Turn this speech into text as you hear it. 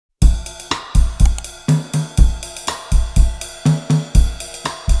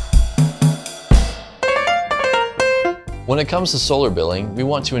When it comes to solar billing, we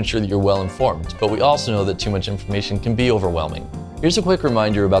want to ensure that you're well informed, but we also know that too much information can be overwhelming. Here's a quick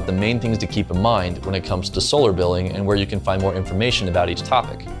reminder about the main things to keep in mind when it comes to solar billing and where you can find more information about each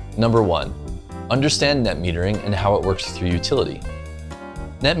topic. Number 1. Understand net metering and how it works with your utility.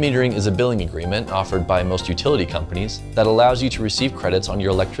 Net metering is a billing agreement offered by most utility companies that allows you to receive credits on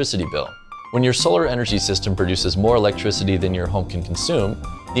your electricity bill. When your solar energy system produces more electricity than your home can consume,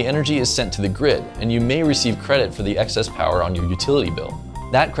 the energy is sent to the grid, and you may receive credit for the excess power on your utility bill.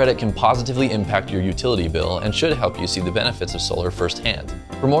 That credit can positively impact your utility bill and should help you see the benefits of solar firsthand.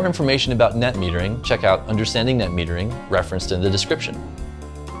 For more information about net metering, check out Understanding Net Metering, referenced in the description.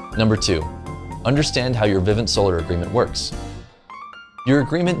 Number 2. Understand how your Vivint Solar agreement works. Your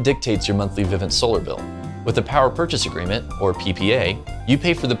agreement dictates your monthly Vivint Solar bill. With a power purchase agreement, or PPA, you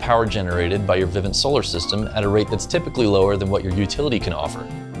pay for the power generated by your Vivint Solar system at a rate that's typically lower than what your utility can offer.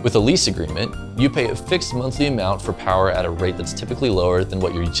 With a lease agreement, you pay a fixed monthly amount for power at a rate that's typically lower than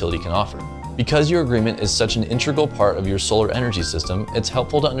what your utility can offer. Because your agreement is such an integral part of your solar energy system, it's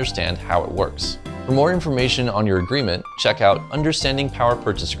helpful to understand how it works. For more information on your agreement, check out Understanding Power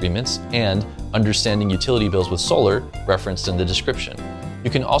Purchase Agreements and Understanding Utility Bills with Solar, referenced in the description. You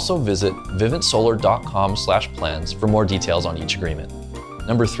can also visit vivintsolar.com/plans for more details on each agreement.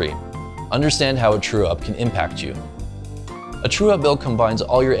 Number 3. Understand how a true-up can impact you. A true-up bill combines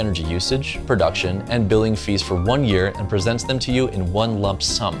all your energy usage, production, and billing fees for 1 year and presents them to you in one lump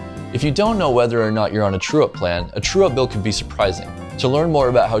sum. If you don't know whether or not you're on a true-up plan, a true-up bill could be surprising. To learn more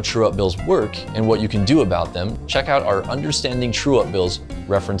about how true-up bills work and what you can do about them, check out our Understanding True-up Bills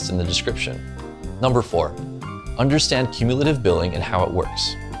referenced in the description. Number 4. Understand cumulative billing and how it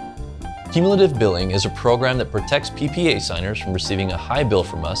works. Cumulative billing is a program that protects PPA signers from receiving a high bill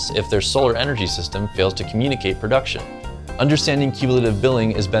from us if their solar energy system fails to communicate production. Understanding cumulative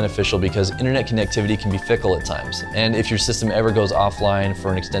billing is beneficial because internet connectivity can be fickle at times, and if your system ever goes offline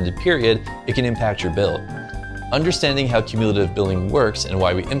for an extended period, it can impact your bill. Understanding how cumulative billing works and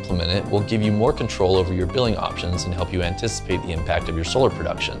why we implement it will give you more control over your billing options and help you anticipate the impact of your solar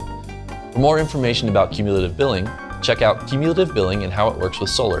production. For more information about cumulative billing, check out Cumulative Billing and How It Works with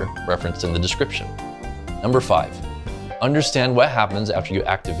Solar, referenced in the description. Number 5. Understand what happens after you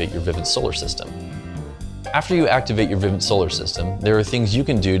activate your Vivint Solar system. After you activate your Vivint Solar system, there are things you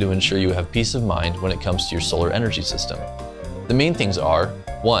can do to ensure you have peace of mind when it comes to your solar energy system. The main things are: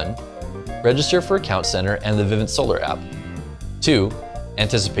 1. Register for Account Center and the Vivint Solar app. 2.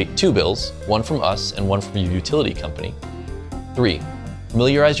 Anticipate 2 bills, one from us and one from your utility company. 3.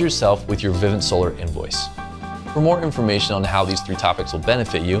 Familiarize yourself with your Vivint Solar invoice. For more information on how these 3 topics will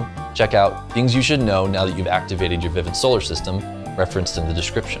benefit you, check out Things You Should Know Now That You've Activated Your Vivint Solar System, referenced in the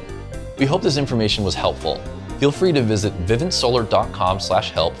description. We hope this information was helpful. Feel free to visit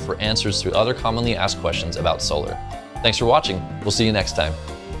vivintsolar.com/help for answers to other commonly asked questions about solar. Thanks for watching. We'll see you next time.